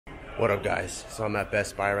What up, guys? So I'm at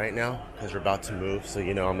Best Buy right now because we're about to move, so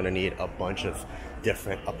you know I'm gonna need a bunch of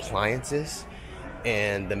different appliances,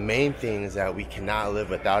 and the main things that we cannot live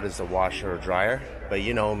without is a washer or dryer. But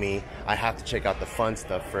you know me, I have to check out the fun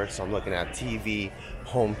stuff first, so I'm looking at TV,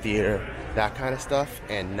 home theater, that kind of stuff.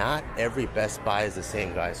 And not every Best Buy is the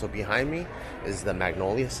same, guys. So behind me is the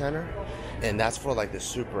Magnolia Center, and that's for like the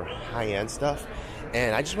super high-end stuff.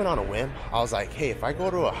 And I just went on a whim. I was like, hey, if I go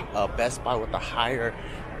to a Best Buy with a higher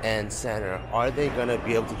end center, are they gonna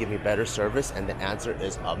be able to give me better service? And the answer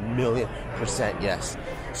is 1,000,000% yes.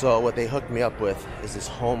 So what they hooked me up with is this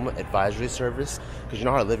home advisory service, because you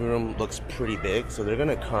know our living room looks pretty big, so they're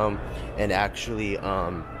gonna come and actually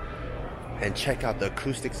and check out the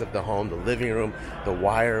acoustics of the home, the living room, the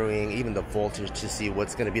wiring, even the voltage, to see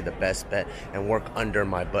what's gonna be the best bet and work under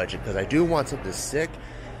my budget. Because I do want something sick,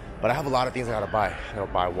 but I have a lot of things I gotta buy. I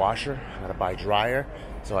gotta buy a washer, I gotta buy a dryer,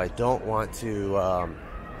 so I don't want to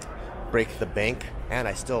break the bank, and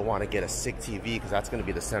I still want to get a sick TV because that's going to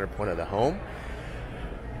be the center point of the home.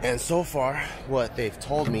 And so far what they've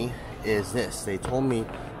told me is this. They told me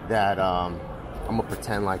that I'm gonna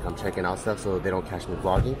pretend like I'm checking out stuff so they don't catch me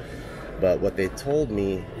vlogging, but what they told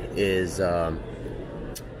me is they're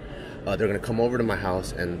gonna come over to my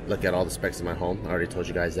house and look at all the specs of my home. I already told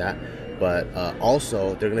you guys that. But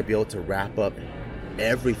also they're gonna be able to wrap up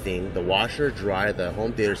everything, the washer, dryer, the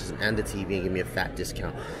home theater system, and the TV, and give me a fat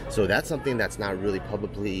discount. So that's something that's not really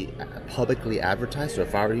publicly advertised. So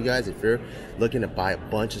if I were you guys, if you're looking to buy a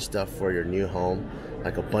bunch of stuff for your new home,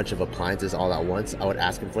 like a bunch of appliances all at once, I would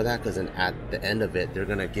ask them for that, because then at the end of it, they're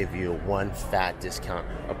gonna give you one fat discount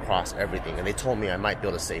across everything. And they told me I might be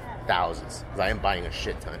able to save thousands, because I am buying a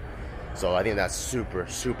shit ton. So I think that's super,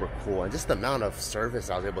 super cool. And just the amount of service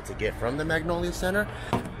I was able to get from the Magnolia Center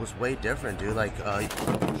was way different, dude. Like,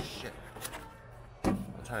 shit. I'm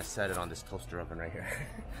trying to set it on this toaster oven right here.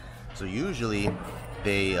 So usually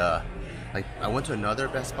they, like, I went to another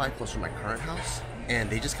Best Buy close to my current house, and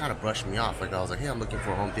they just kind of brushed me off. Like, I was like, hey, I'm looking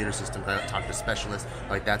for a home theater system. I talked to a specialist.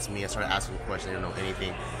 Like, that's me. I started asking questions. I didn't know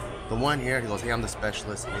anything. The one here, he goes, hey, I'm the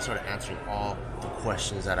specialist. And he started answering all the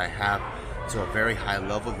questions that I have to a very high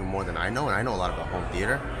level, even more than I know. And I know a lot about home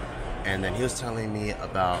theater. And then he was telling me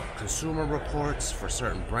about consumer reports for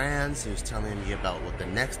certain brands. He was telling me about what the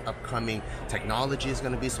next upcoming technology is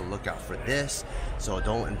going to be. So look out for this. So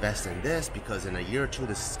don't invest in this, because in a year or two,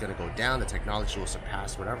 this is going to go down. The technology will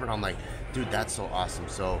surpass whatever. And I'm like, dude, that's so awesome.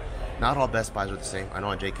 So not all Best Buys are the same. I know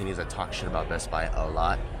on JK News I talk shit about Best Buy a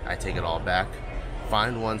lot. I take it all back.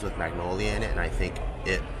 Find ones with Magnolia in it, and I think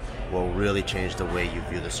it will really change the way you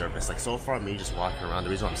view the service. Like, so far, me just walking around, the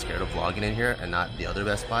reason I'm scared of vlogging in here and not the other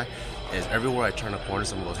Best Buy is everywhere I turn a corner,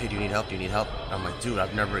 someone goes, hey, do you need help? Do you need help? And I'm like, dude,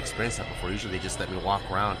 I've never experienced that before. Usually they just let me walk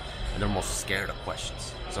around, and they're most scared of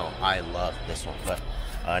questions. So I love this one. But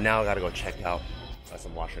now I gotta go check out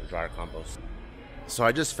some washer and dryer combos. So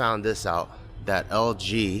I just found this out, that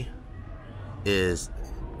LG is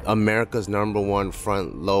America's #1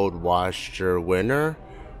 front load washer winner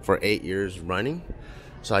for 8 years running.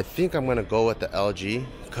 So I think I'm gonna go with the LG,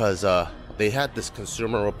 because they had this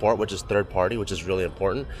consumer report, which is third party, which is really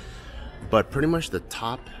important. But pretty much the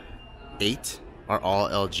top 8 are all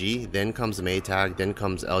LG. Then comes Maytag, then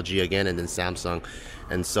comes LG again, and then Samsung.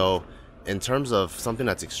 And so in terms of something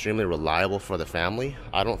that's extremely reliable for the family,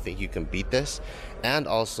 I don't think you can beat this. And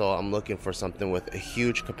also I'm looking for something with a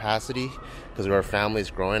huge capacity, because our family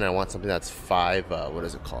is growing. I want something that's what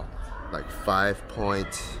is it called? Like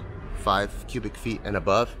 5.5 cubic feet and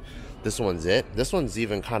above. This one's it. This one's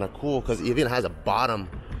even kind of cool, because it even has a bottom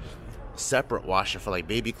separate washer for like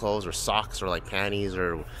baby clothes or socks or like panties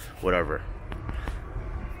or whatever.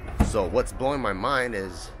 So what's blowing my mind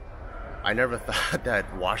is I never thought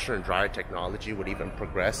that washer and dryer technology would even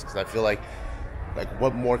progress, because I feel like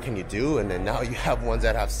what more can you do? And then now you have ones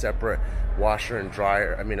that have separate washer and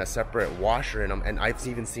dryer, I mean a separate washer in them, and I've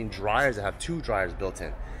even seen dryers that have 2 dryers built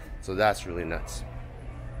in. So that's really nuts.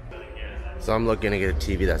 So I'm looking to get a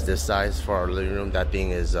TV that's this size for our living room. That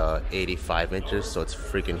thing is 85 inches, so it's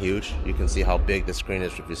freaking huge. You can see how big the screen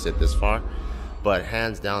is if you sit this far. But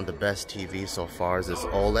hands down, the best TV so far is this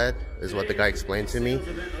OLED, is what the guy explained to me.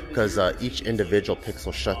 Because each individual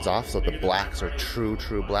pixel shuts off, so the blacks are true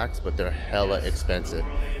blacks, but they're hella expensive.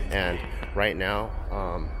 And right now,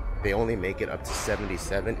 they only make it up to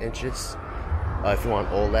 77 inches. If you want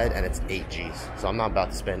OLED, and it's 8 Gs. So I'm not about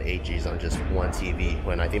to spend 8 Gs on just one TV,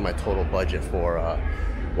 when I think my total budget for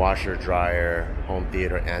washer, dryer, home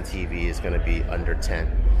theater, and TV is gonna be under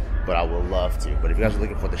 10. But I would love to. But if you guys are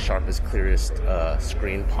looking for the sharpest, clearest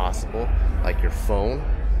screen possible, like your phone,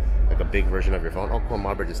 like a big version of your phone. Oh, cool,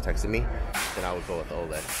 Marber just texted me. Then I would go with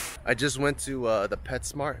OLED. I just went to the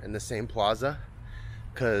PetSmart in the same plaza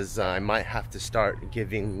because I might have to start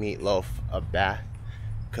giving Meatloaf a bath,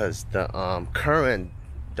 because the current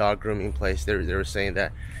dog grooming place, they were saying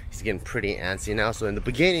that he's getting pretty antsy now. So in the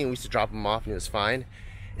beginning, we used to drop him off and he was fine.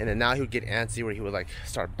 And then now he would get antsy where he would like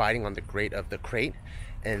start biting on the grate of the crate.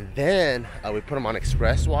 And then we put him on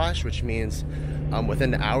express wash, which means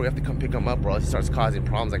within the hour we have to come pick him up, or else he starts causing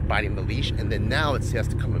problems like biting the leash. And then now he has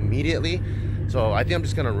to come immediately. So I think I'm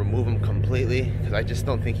just gonna remove him completely, because I just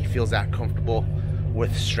don't think he feels that comfortable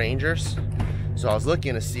with strangers. So I was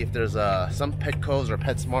looking to see if there's some Petcos or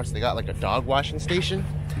PetSmarts, they got like a dog washing station.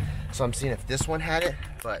 So I'm seeing if this one had it,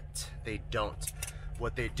 but they don't.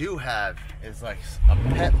 What they do have is like a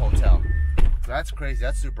pet hotel. So that's crazy.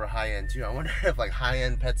 That's super high end too. I wonder if like high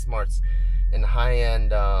end PetSmarts and high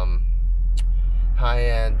end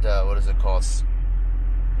what is it called?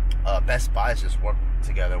 Best Buys just work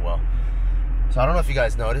together well. So I don't know if you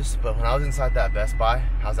guys noticed, but when I was inside that Best Buy,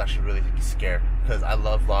 I was actually really scared, because I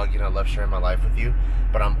love vlogging, I love sharing my life with you,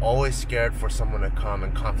 but I'm always scared for someone to come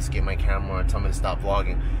and confiscate my camera and tell me to stop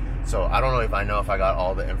vlogging. So I don't know if I got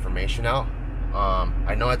all the information out.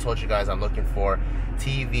 I know I told you guys I'm looking for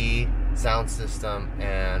TV, sound system,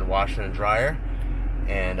 and washer and dryer.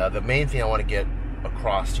 And the main thing I want to get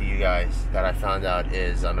across to you guys that I found out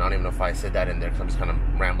is, I don't even know if I said that in there because I'm just kind of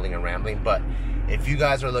rambling, but if you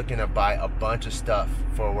guys are looking to buy a bunch of stuff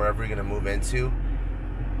for wherever you're going to move into,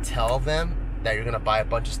 tell them that you're going to buy a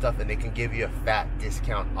bunch of stuff and they can give you a fat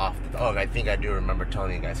discount off the, oh, I think I do remember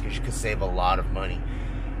telling you guys, because you could save a lot of money.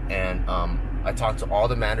 And I talked to all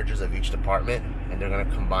the managers of each department, and they're going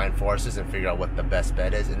to combine forces and figure out what the best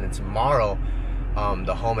bet is. And then tomorrow,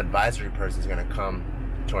 the home advisory person is going to come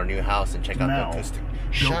to our new house and check out the acoustic.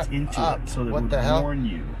 Shut into up! It so that what the hell? Warn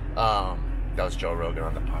you. That was Joe Rogan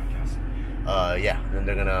on the podcast. Yeah, and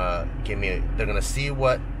they're gonna they're gonna see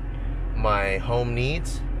what my home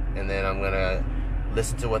needs, and then I'm gonna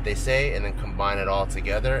listen to what they say and then combine it all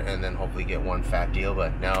together and then hopefully get one fat deal.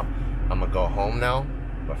 But now I'm gonna go home now,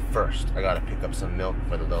 but first I gotta pick up some milk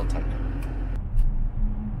for the little Taika.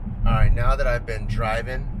 Alright, now that I've been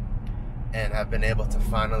driving and have been able to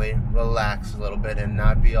finally relax a little bit and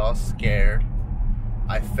not be all scared,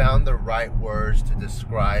 I found the right words to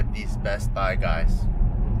describe these Best Buy guys.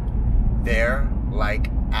 They're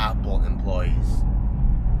like Apple employees.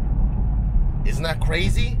 Isn't that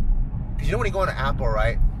crazy? Because you know when you go into Apple,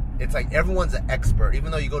 right? It's like everyone's an expert.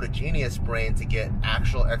 Even though you go to Genius Brain to get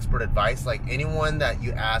actual expert advice, like anyone that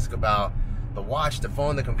you ask about the watch, the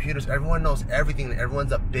phone, the computers, everyone knows everything.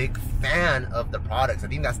 Everyone's a big fan of the products. I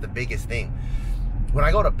think that's the biggest thing. When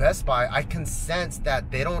I go to Best Buy, I can sense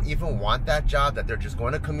that they don't even want that job, that they're just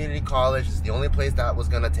going to community college. It's the only place that was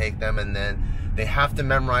going to take them, and then they have to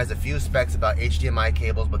memorize a few specs about HDMI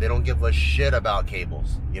cables, but they don't give a shit about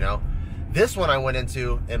cables, you know? This one I went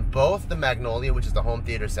into, in both the Magnolia, which is the home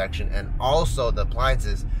theater section, and also the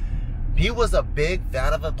appliances, he was a big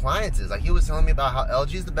fan of appliances. Like, he was telling me about how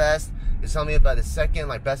LG is the best. He was telling me about the second,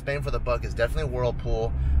 like, best bang for the buck is definitely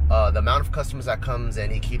Whirlpool. The amount of customers that comes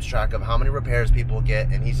in, he keeps track of how many repairs people get,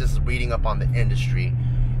 and he's just reading up on the industry.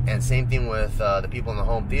 And same thing with the people in the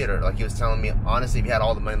home theater. Like, he was telling me, honestly, if he had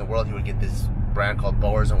all the money in the world, he would get this brand called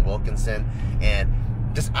Bowers and Wilkinson. And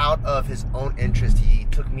just out of his own interest, he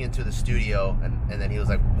took me into the studio, and then he was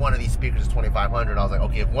like, one of these speakers is $2,500. I was like,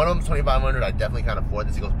 okay, if one of them's $2,500, I definitely can't afford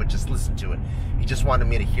this. He goes, but just listen to it. He just wanted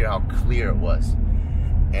me to hear how clear it was.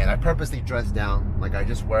 And I purposely dressed down. Like, I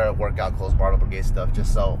just wear workout clothes, Barbell Brigade stuff,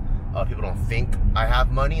 just so people don't think I have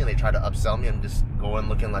money and they try to upsell me. I'm just going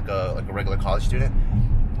looking like a regular college student.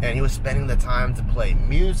 And he was spending the time to play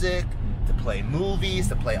music, to play movies,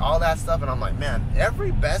 to play all that stuff. And I'm like, man,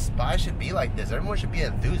 every Best Buy should be like this. Everyone should be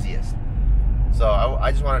an enthusiast. So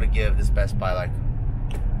I just wanted to give this Best Buy like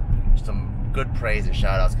some good praise and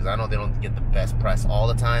shout outs, because I know they don't get the best press all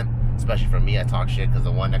the time, especially for me. I talk shit because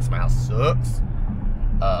the one next to my house sucks.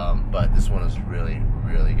 But this one is really,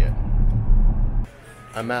 really good.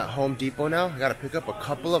 I'm at Home Depot now. I gotta pick up a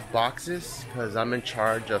couple of boxes because I'm in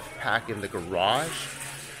charge of packing the garage.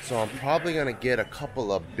 So I'm probably gonna get a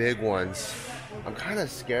couple of big ones. I'm kind of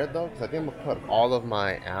scared though, because I think I'm gonna put all of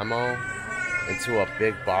my ammo into a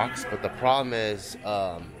big box. But the problem is,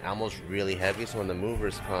 ammo's really heavy, so when the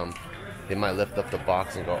movers come, they might lift up the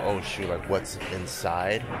box and go, oh shoot, like what's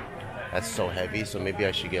inside? That's so heavy. So maybe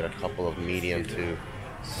I should get a couple of medium to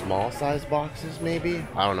small size boxes, maybe.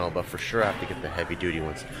 I don't know, but for sure I have to get the heavy duty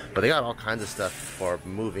ones. But they got all kinds of stuff for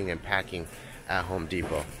moving and packing at Home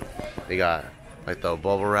Depot. They got like the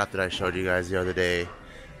bubble wrap that I showed you guys the other day.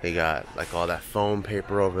 They got like all that foam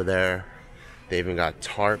paper over there. They even got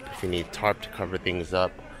tarp if you need tarp to cover things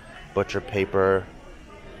up. Butcher paper.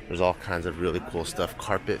 There's all kinds of really cool stuff.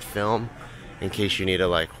 Carpet film in case you need to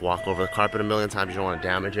like walk over the carpet a million times. You don't want to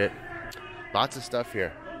damage it. Lots of stuff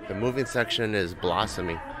here. The moving section is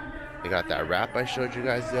blossoming. They got that wrap I showed you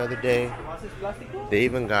guys the other day. They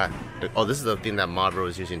even got, oh, this is the thing that Mabra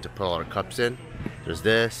was using to put all our cups in. There's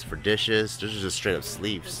this for dishes. This is just straight up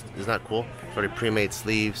sleeves. Isn't that cool? It's already pre-made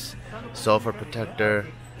sleeves. Sofa protector.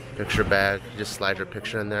 Picture bag. You just slide your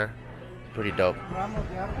picture in there. Pretty dope.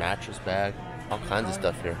 Mattress bag. All kinds of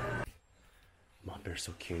stuff here. Mabра's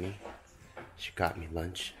so cutie. She got me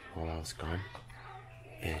lunch while I was gone.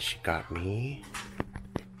 And she got me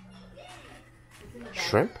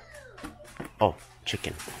shrimp. Oh,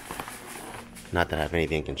 chicken. Not that I have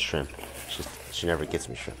anything against shrimp. She never gets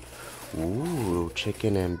me shrimp. Ooh,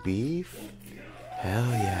 chicken and beef.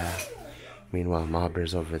 Hell yeah. Meanwhile,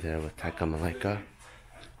 Mabра's over there with Taika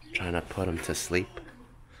trying to put him to sleep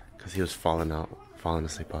because he was falling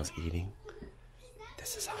asleep while I was eating.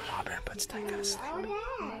 This is how Mabra puts Taika to sleep.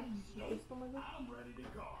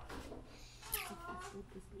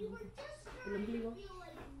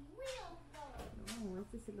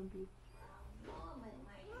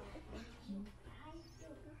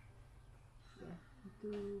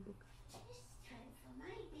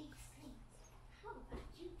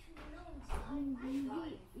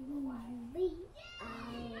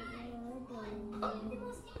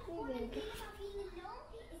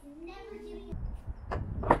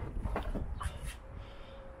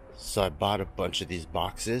 So I bought a bunch of these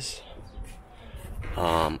boxes.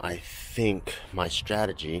 I think my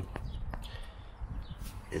strategy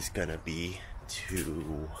is gonna be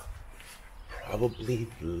to probably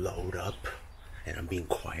load up, and I'm being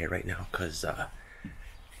quiet right now because they're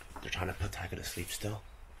trying to put Taika to sleep still.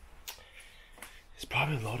 It's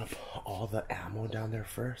probably load up all the ammo down there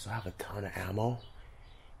first. I have a ton of ammo,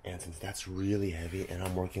 and since that's really heavy and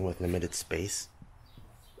I'm working with limited space,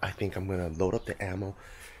 I think I'm gonna load up the ammo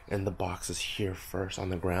and the boxes here first on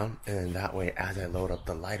the ground, and that way as I load up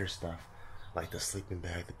the lighter stuff like the sleeping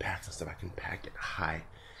bag, the packs and stuff, I can pack it high,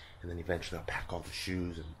 and then eventually I'll pack all the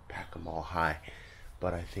shoes and pack them all high.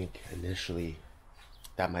 But I think initially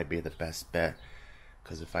that might be the best bet,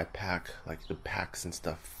 because if I pack like the packs and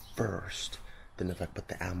stuff first, then if I put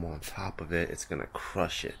the ammo on top of it, it's gonna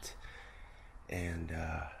crush it. And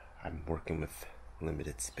I'm working with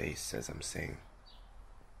limited space, as I'm saying.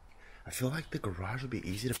 I feel like the garage would be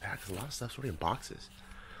easy to pack because a lot of stuff's already in boxes.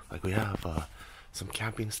 Like we have some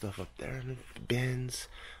camping stuff up there in the bins,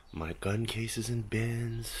 my gun cases in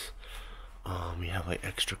bins. We have like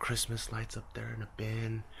extra Christmas lights up there in a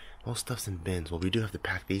bin. All stuff's in bins. Well, we do have to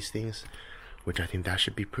pack these things, which I think that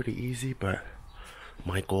should be pretty easy. But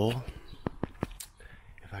my goal,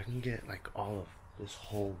 if I can get like all of this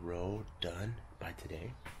whole row done by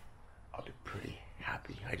today, I'll be pretty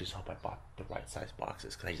happy. I just hope I bought the right size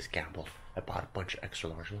boxes because I just gambled. I bought a bunch of extra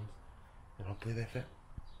large ones and hopefully they fit.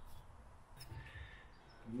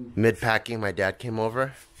 Mid-packing, my dad came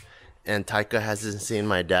over, and Taika hasn't seen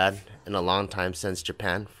my dad in a long time since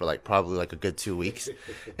Japan, for like probably like a good 2 weeks,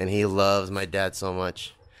 and he loves my dad so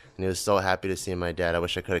much, and he was so happy to see my dad. I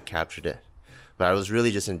wish I could have captured it, but I was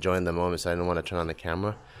really just enjoying the moment, so I didn't want to turn on the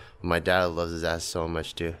camera. But my dad loves his ass so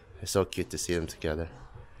much too. It's so cute to see them together.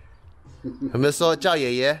 有没有说叫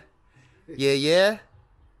爷爷？爷爷？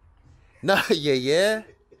 No, 爷爷。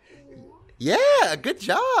 Yeah, good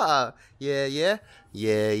job. Yeah, yeah.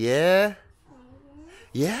 Yeah, yeah.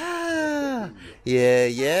 Yeah. Yeah,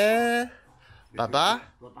 yeah. Baba.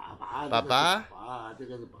 Baba.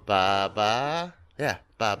 Baba. Yeah,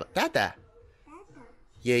 Baba. Dada.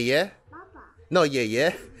 Yeah, yeah. No, yeah,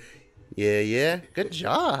 yeah. Yeah, yeah. Good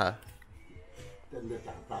job.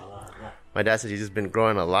 My dad said he's just been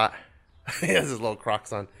growing a lot. He has his little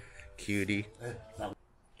Crocs on. Cutie.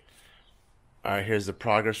 Alright, here's the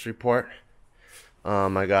progress report.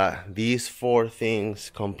 I got these 4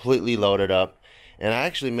 things completely loaded up, and I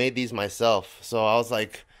actually made these myself. So I was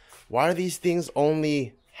like, why are these things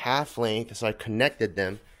only half length? So I connected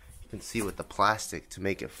them, you can see, with the plastic to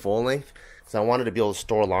make it full length, because I wanted to be able to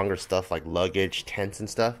store longer stuff like luggage, tents and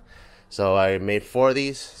stuff. So I made 4 of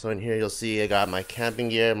these. So in here you'll see I got my camping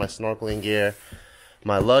gear, my snorkeling gear,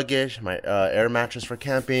 my luggage, my air mattress for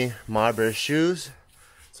camping, Mabra shoes.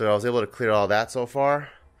 So I was able to clear all that so far.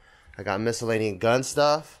 I got miscellaneous gun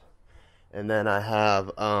stuff, and then I have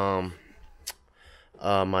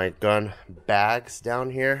my gun bags down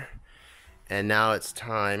here. And now it's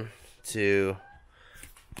time to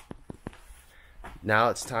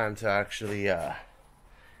actually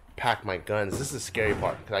pack my guns. This is the scary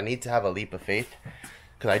part, because I need to have a leap of faith,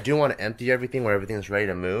 because I do want to empty everything where everything's ready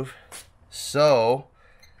to move. So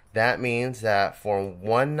that means that for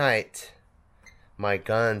one night, my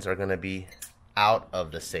guns are gonna be out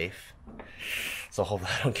of the safe. So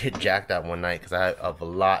hopefully I don't get jacked that one night because I have a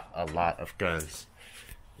lot of guns.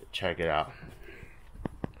 Check it out.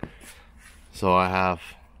 So I have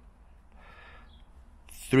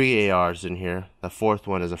 3 ARs in here. The 4th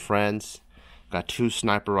one is a friend's. Got 2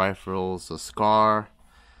 sniper rifles, a SCAR.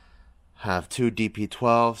 Have 2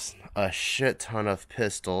 DP12s, a shit ton of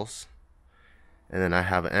pistols. And then I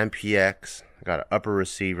have an MPX. I got an upper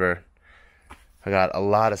receiver. I got a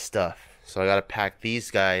lot of stuff. So I got to pack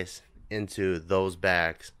these guys into those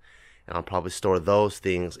bags. And I'll probably store those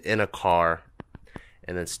things in a car.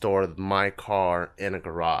 And then store my car in a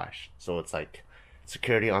garage. So it's like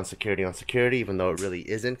security on security on security, even though it really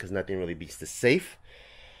isn't, because nothing really beats the safe.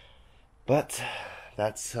 But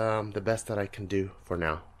that's the best that I can do for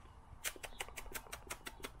now.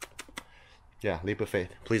 Yeah, leap of faith.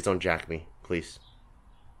 Please don't jack me, please.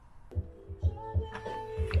 Look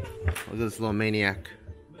at this little maniac.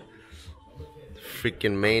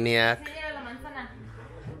 Freaking maniac.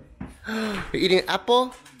 You're eating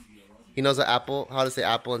apple? He knows how to say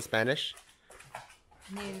apple in Spanish?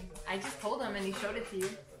 I just told him and he showed it to you.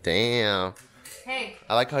 Damn. Hey.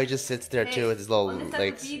 I like how he just sits there too with his little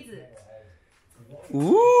legs.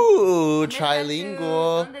 Ooh,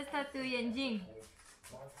 trilingual. ¿Dónde está tu yanjing?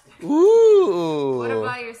 Ooh. What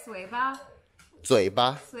about your sueba? 嘴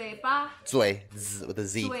巴. 嘴巴. 嘴 with a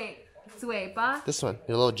Z. 嘴巴. This one,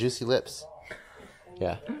 your little juicy lips.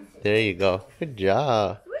 Yeah. There you go. Good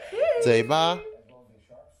job. 嘴巴.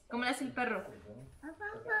 ¿Cómo le hace el perro?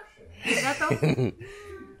 ¿El gato?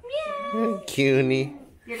 Cutie.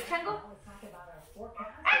 ¿Y el chango?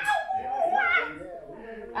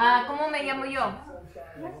 ¿Cómo me llamo yo?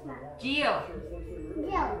 Gio.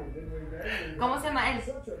 ¿Cómo se llama él?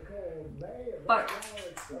 Bart.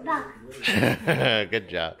 Good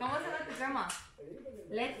job. ¿Cómo se llama tu grandma?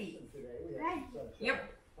 Letty. Yep.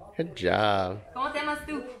 Good job. ¿Cómo te llamas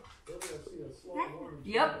tú?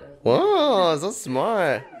 Yep. Whoa, so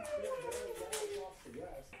smart.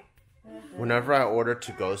 Whenever I order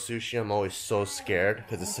to-go sushi, I'm always so scared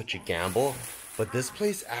because it's such a gamble. But this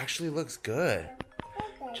place actually looks good.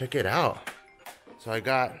 Check it out. So I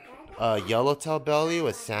got a yellowtail belly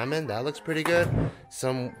with salmon. That looks pretty good.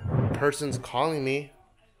 Some person's calling me.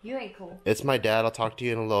 You ain't cool. It's my dad. I'll talk to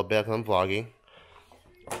you in a little bit because I'm vlogging.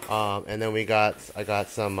 And then I got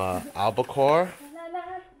some albacore.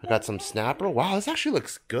 I got some snapper. Wow, this actually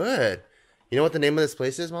looks good. You know what the name of this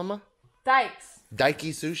place is, Mama? Dykes. Daiki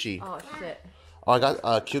Sushi. Oh, shit. Oh, I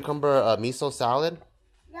got cucumber miso salad.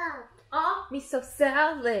 Oh, miso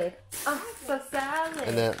salad. Oh, so salad.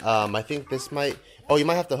 And then I think this might... Oh, you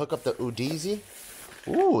might have to hook up the udizi.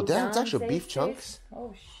 Ooh, damn, it's actually beef chunks.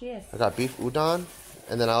 Oh, shit. I got beef udon.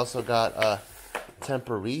 And then I also got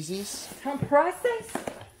temperizis.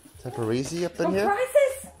 Temperizi up in here.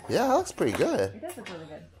 Yeah, that looks pretty good. It does look really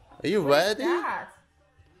good. Are you ready? That?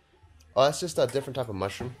 Oh, that's just a different type of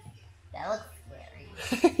mushroom. That looks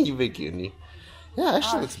scary. You big cutie. Yeah,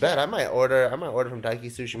 actually looks bad. I might order from Daiki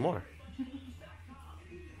Sushi more.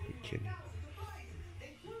 Cutie.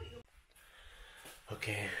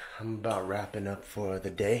 Okay, I'm about wrapping up for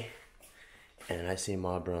the day, and I see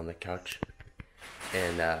Mabra on the couch.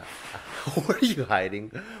 And what are you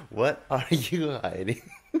hiding? What are you hiding?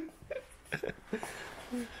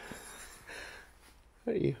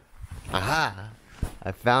 What are you? Aha!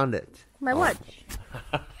 I found it. My watch.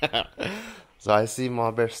 So I see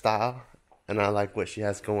Marbear style, and I like what she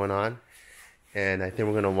has going on. And I think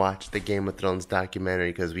we're gonna watch the Game of Thrones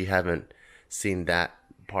documentary because we haven't seen that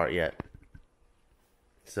part yet.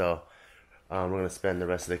 So we're gonna spend the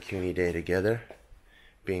rest of the CUNY day together,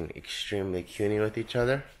 being extremely CUNY with each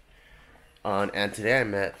other. And today I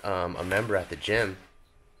met a member at the gym,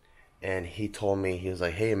 and he told me, he was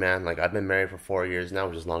like, "Hey man, like I've been married for 4 years now,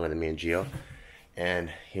 which is longer than me and Gio."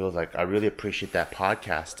 And he was like, "I really appreciate that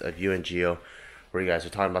podcast of you and Gio, where you guys are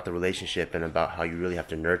talking about the relationship and about how you really have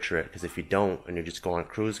to nurture it. Because if you don't, and you just go on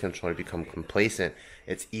cruise control and become complacent,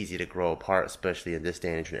 it's easy to grow apart, especially in this day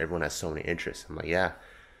and age when everyone has so many interests." I'm like, "Yeah,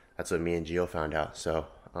 that's what me and Gio found out." So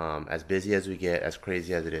as busy as we get, as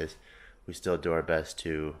crazy as it is, we still do our best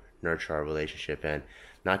to nurture our relationship, and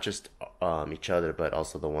not just each other, but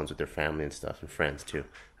also the ones with their family and stuff, and friends too.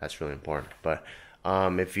 That's really important. But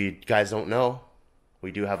if you guys don't know,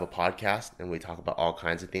 we do have a podcast, and we talk about all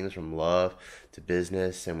kinds of things from love to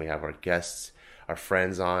business, and we have our guests, our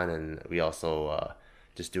friends on, and we also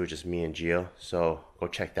just do it just me and Gio. So go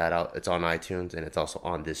check that out. It's on iTunes, and it's also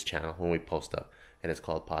on this channel when we post up, and it's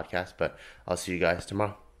called Podcast. But I'll see you guys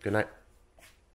tomorrow. Good night.